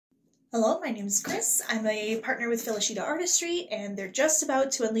Hello, my name is Kris. I'm a partner with Cheda Artistry, and they're just about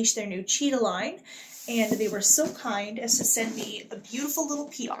to unleash their new Cheda line, and they were so kind as to send me a beautiful little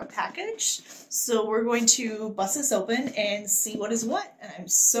PR package. So we're going to bust this open and see what is what, and I'm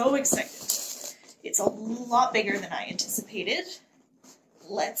so excited. It's a lot bigger than I anticipated.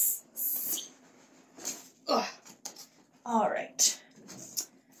 Let's see. Ugh. All right.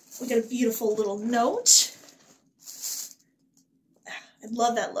 We got a beautiful little note. I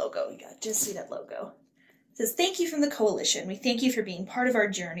love that logo. You gotta just see that logo. It says, "Thank you from the coalition. We thank you for being part of our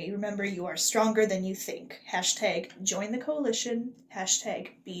journey. Remember, you are stronger than you think. Hashtag join the coalition. Hashtag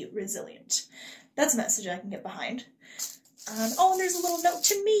be resilient." That's a message I can get behind. Oh, and there's a little note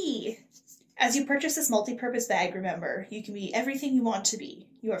to me. As you purchase this multi-purpose bag, remember, you can be everything you want to be.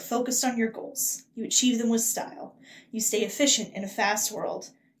 You are focused on your goals. You achieve them with style. You stay efficient in a fast world.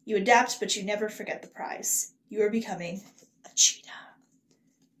 You adapt, but you never forget the prize. You are becoming a cheetah.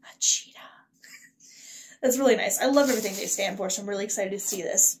 Cheda. That's really nice. I love everything they stand for, so I'm really excited to see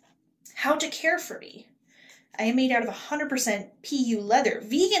this. How to care for me. I am made out of 100% PU leather,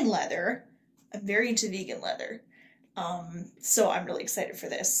 vegan leather. I'm very into vegan leather. So I'm really excited for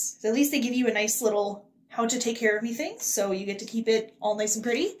this. So at least they give you a nice little how to take care of me thing, so you get to keep it all nice and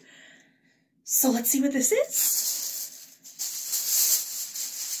pretty. So let's see what this is.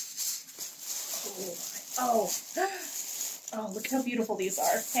 Oh. Oh, look how beautiful these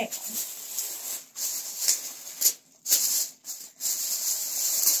are. Hang on.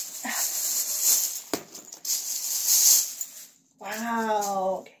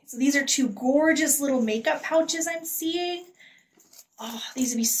 Wow. Okay, so these are two gorgeous little makeup pouches I'm seeing. Oh,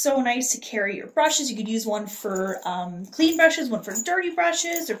 these would be so nice to carry your brushes. You could use one for clean brushes, one for dirty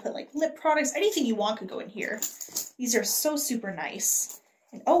brushes, or put like lip products. Anything you want could go in here. These are so super nice.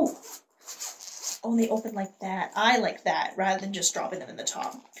 And oh, and they open like that. I like that, rather than just dropping them in the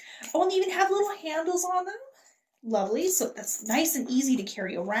top. Oh, and they even have little handles on them. Lovely. So that's nice and easy to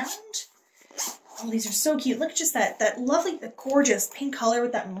carry around. Oh, these are so cute. Look at just that lovely, the gorgeous pink color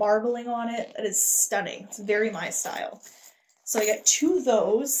with that marbling on it. That is stunning. It's very my style. So I got two of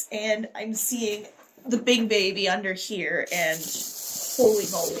those, and I'm seeing the big baby under here, and holy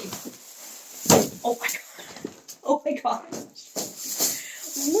moly. Oh my god. Oh my god.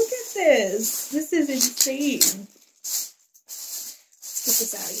 Look at this. This is insane. Let's get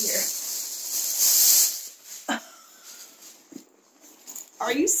this out of here.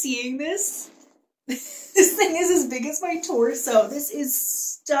 Are you seeing this? This thing is as big as my torso. This is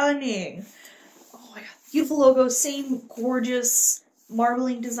stunning. Oh my god. Beautiful logo. Same gorgeous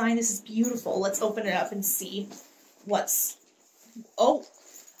marbling design. This is beautiful. Let's open it up and see what's... Oh.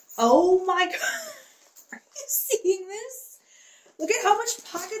 Oh my god. Are you seeing this? Look at how much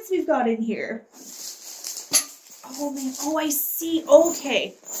pockets we've got in here. Oh man, oh I see,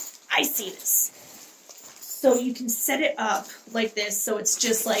 okay. I see this. So you can set it up like this so it's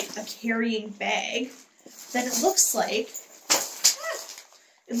just like a carrying bag. Then it looks like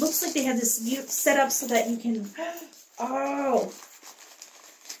they have this set up so that you can, oh,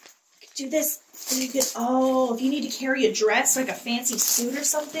 you can do this. And you could, oh, if you need to carry a dress, like a fancy suit or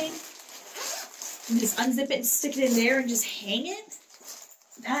something, you just unzip it and stick it in there and just hang it.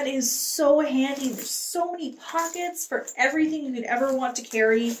 That is so handy. There's so many pockets for everything you could ever want to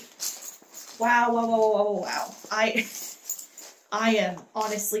carry. Wow, wow, wow, wow, wow. I am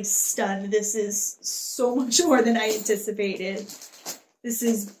honestly stunned. This is so much more than I anticipated. This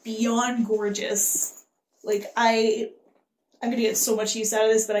is beyond gorgeous. Like, I'm gonna get so much use out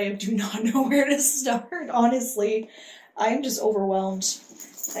of this, but I do not know where to start, honestly. I'm just overwhelmed.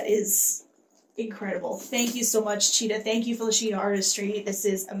 That is incredible. Thank you so much, Cheda. Thank you for the Cheda Artistry. This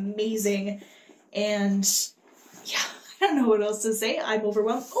is amazing. And yeah, I don't know what else to say. I'm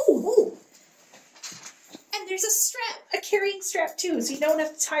overwhelmed. Oh, and there's a strap, a carrying strap too, so you don't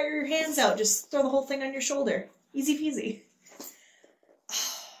have to tire your hands out. Just throw the whole thing on your shoulder. Easy peasy.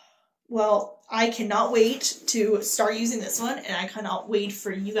 Well, I cannot wait to start using this one, and I cannot wait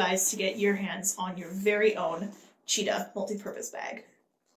for you guys to get your hands on your very own Cheda multi-purpose bag.